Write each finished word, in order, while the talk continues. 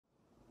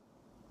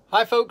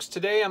Hi folks,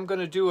 today I'm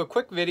going to do a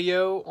quick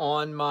video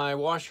on my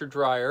washer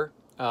dryer.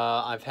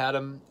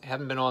 Haven't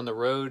been on the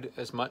road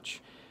as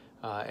much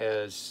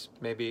as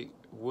maybe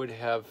would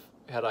have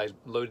had I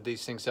loaded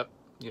these things up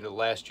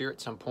last year at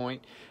some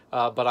point.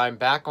 But I'm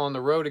back on the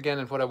road again,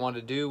 and what I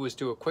wanted to do was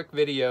do a quick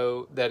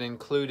video that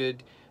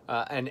included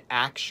an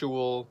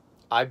actual,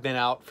 I've been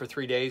out for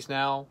 3 days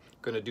now,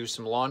 going to do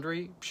some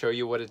laundry, show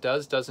you what it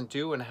does, doesn't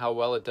do, and how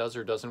well it does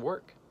or doesn't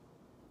work.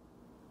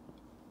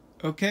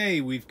 Okay,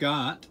 we've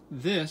got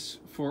this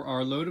for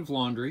our load of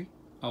laundry.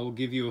 I will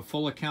give you a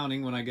full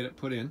accounting when I get it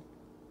put in.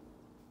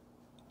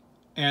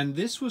 And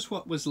this was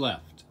what was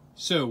left.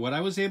 So what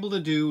I was able to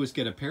do was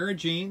get a pair of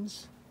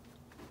jeans,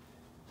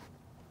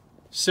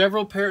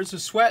 several pairs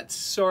of sweats,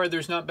 sorry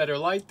there's not better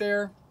light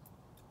there,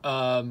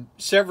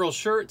 several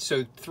shirts,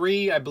 so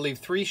I believe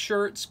three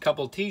shirts,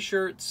 couple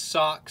t-shirts,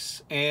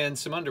 socks, and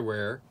some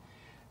underwear.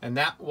 And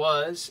that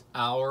was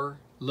our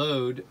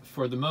load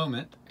for the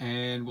moment,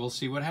 and we'll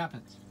see what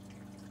happens.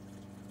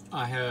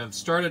 I have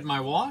started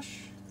my wash,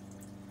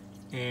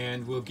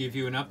 and we'll give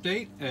you an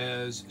update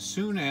as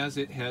soon as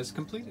it has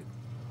completed.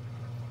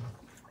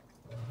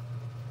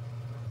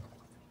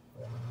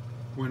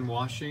 When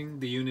washing,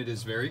 the unit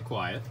is very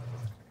quiet.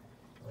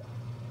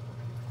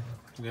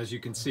 And as you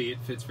can see, it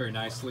fits very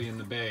nicely in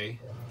the bay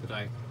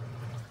that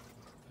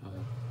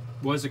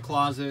was a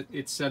closet.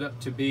 It's set up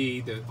to be,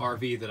 the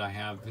RV that I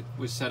have, it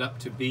was set up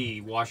to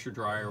be washer,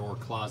 dryer, or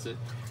closet.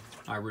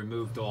 I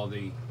removed all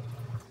the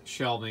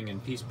shelving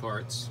and piece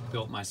parts,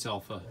 built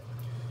myself a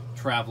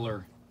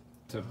traveler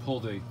to pull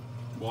the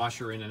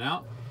washer in and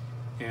out,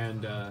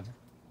 and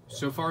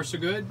so far so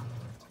good.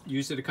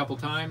 Used it a couple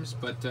times,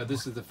 but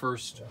this is the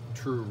first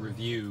true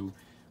review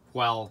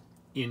while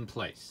in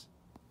place.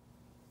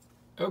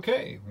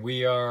 Okay,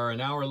 we are an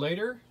hour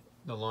later.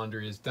 The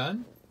laundry is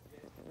done.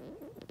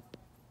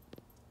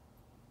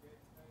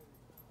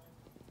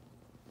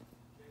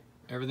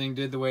 Everything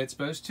did the way it's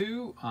supposed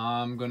to.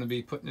 I'm going to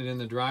be putting it in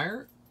the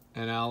dryer,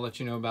 and I'll let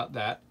you know about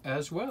that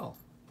as well.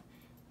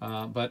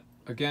 But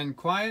again,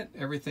 quiet,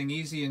 everything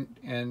easy,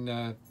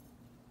 and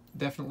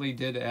definitely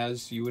did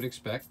as you would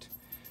expect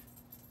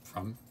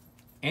from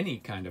any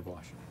kind of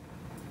washer.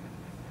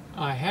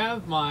 I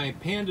have my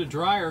Panda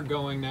dryer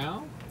going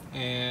now,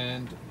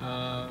 and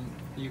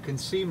you can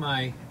see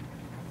my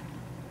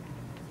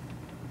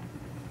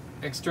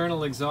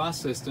external exhaust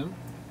system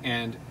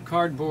and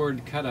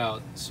cardboard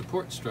cutout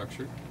support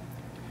structure.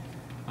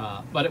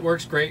 But it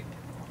works great.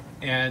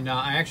 And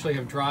I actually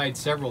have dried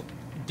several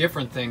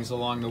different things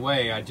along the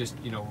way. I just,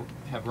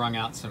 have wrung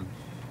out some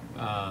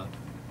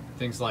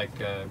things like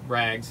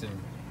rags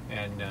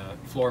and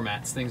floor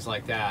mats, things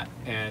like that,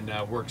 and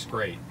works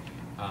great.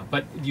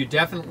 But you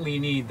definitely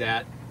need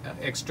that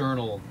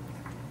external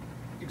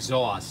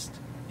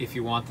exhaust if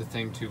you want the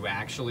thing to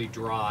actually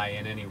dry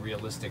in any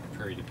realistic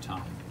period of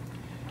time.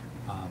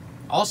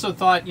 Also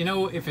thought,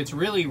 if it's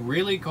really,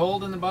 really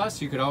cold in the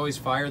bus, you could always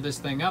fire this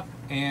thing up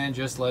and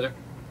just let it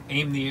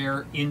aim the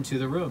air into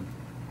the room.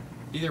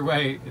 Either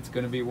way, it's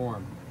going to be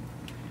warm.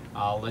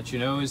 I'll let you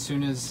know as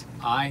soon as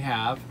I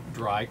have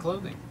dry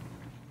clothing.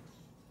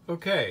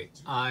 Okay,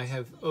 I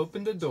have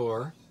opened the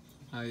door.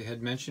 I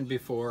had mentioned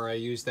before I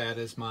use that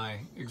as my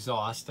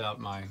exhaust out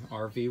my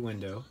RV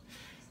window.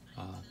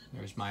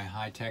 There's my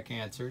high-tech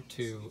answer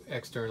to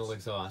external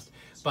exhaust.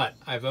 But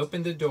I've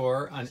opened the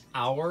door an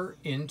hour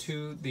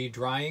into the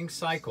drying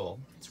cycle.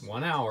 It's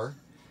 1 hour.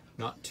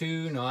 Not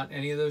 2, not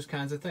any of those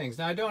kinds of things.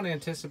 Now, I don't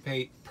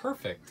anticipate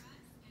perfect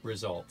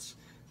results,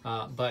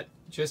 but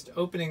just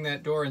opening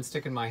that door and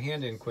sticking my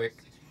hand in quick,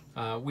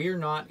 we're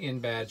not in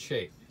bad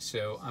shape.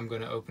 So I'm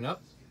going to open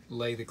up,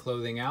 lay the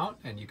clothing out,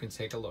 and you can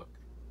take a look.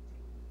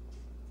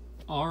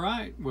 All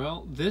right,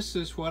 well, this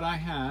is what I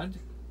had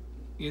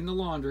in the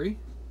laundry.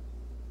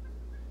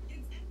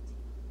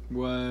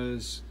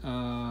 Was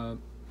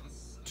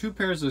 2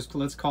 pairs of,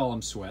 let's call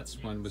them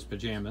sweats. One was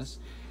pajamas,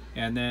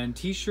 and then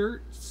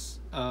t-shirts,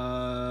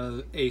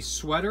 a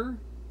sweater,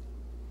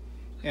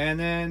 and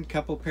then a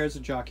couple pairs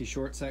of jockey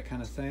shorts, that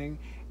kind of thing,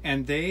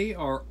 and they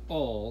are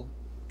all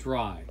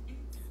dry.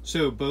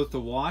 So both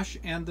the wash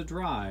and the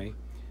dry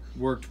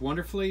worked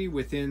wonderfully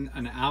within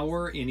an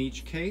hour in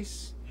each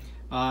case.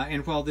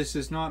 And while this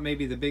is not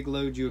maybe the big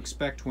load you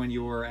expect when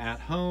you're at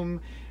home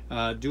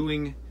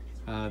doing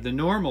the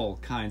normal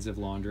kinds of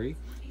laundry,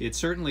 it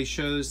certainly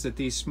shows that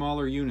these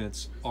smaller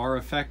units are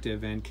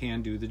effective and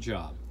can do the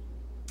job.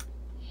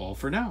 All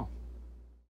for now.